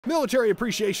Military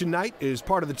Appreciation Night is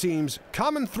part of the team's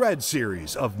Common Thread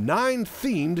series of 9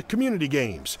 themed community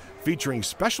games featuring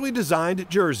specially designed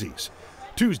jerseys.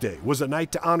 Tuesday was a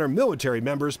night to honor military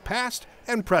members past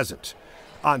and present.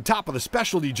 On top of the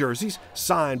specialty jerseys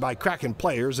signed by Kraken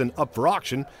players and up for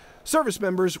auction, service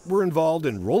members were involved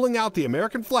in rolling out the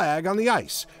American flag on the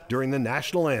ice during the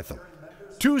national anthem.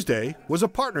 Tuesday was a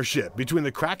partnership between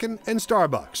the Kraken and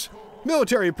Starbucks.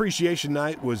 Military Appreciation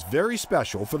Night was very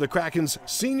special for the Kraken's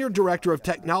Senior Director of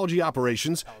Technology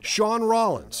Operations,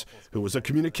 Rawlins, who was a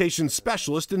communications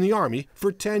specialist in the Army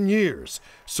for 10 years,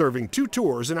 serving 2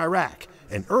 tours in Iraq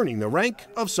and earning the rank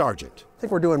of sergeant. I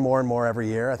think we're doing more and more every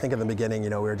year. I think in the beginning, we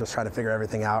were just trying to figure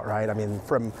everything out, right? I mean,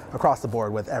 from across the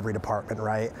board with every department,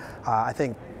 right? I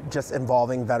think just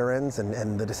involving veterans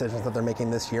and the decisions that they're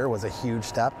making this year was a huge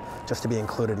step just to be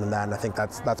included in that, and I think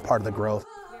that's part of the growth.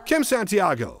 Kim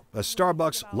Santiago, a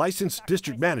Starbucks licensed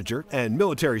district manager and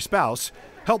military spouse,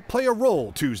 helped play a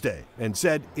role Tuesday and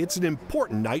said it's an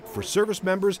important night for service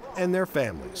members and their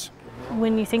families.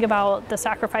 When you think about the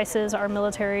sacrifices our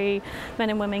military men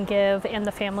and women give and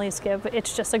the families give,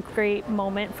 it's just a great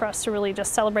moment for us to really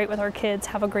just celebrate with our kids,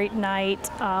 have a great night,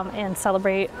 and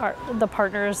celebrate the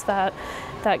partners that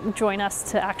join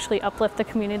us to actually uplift the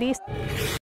community.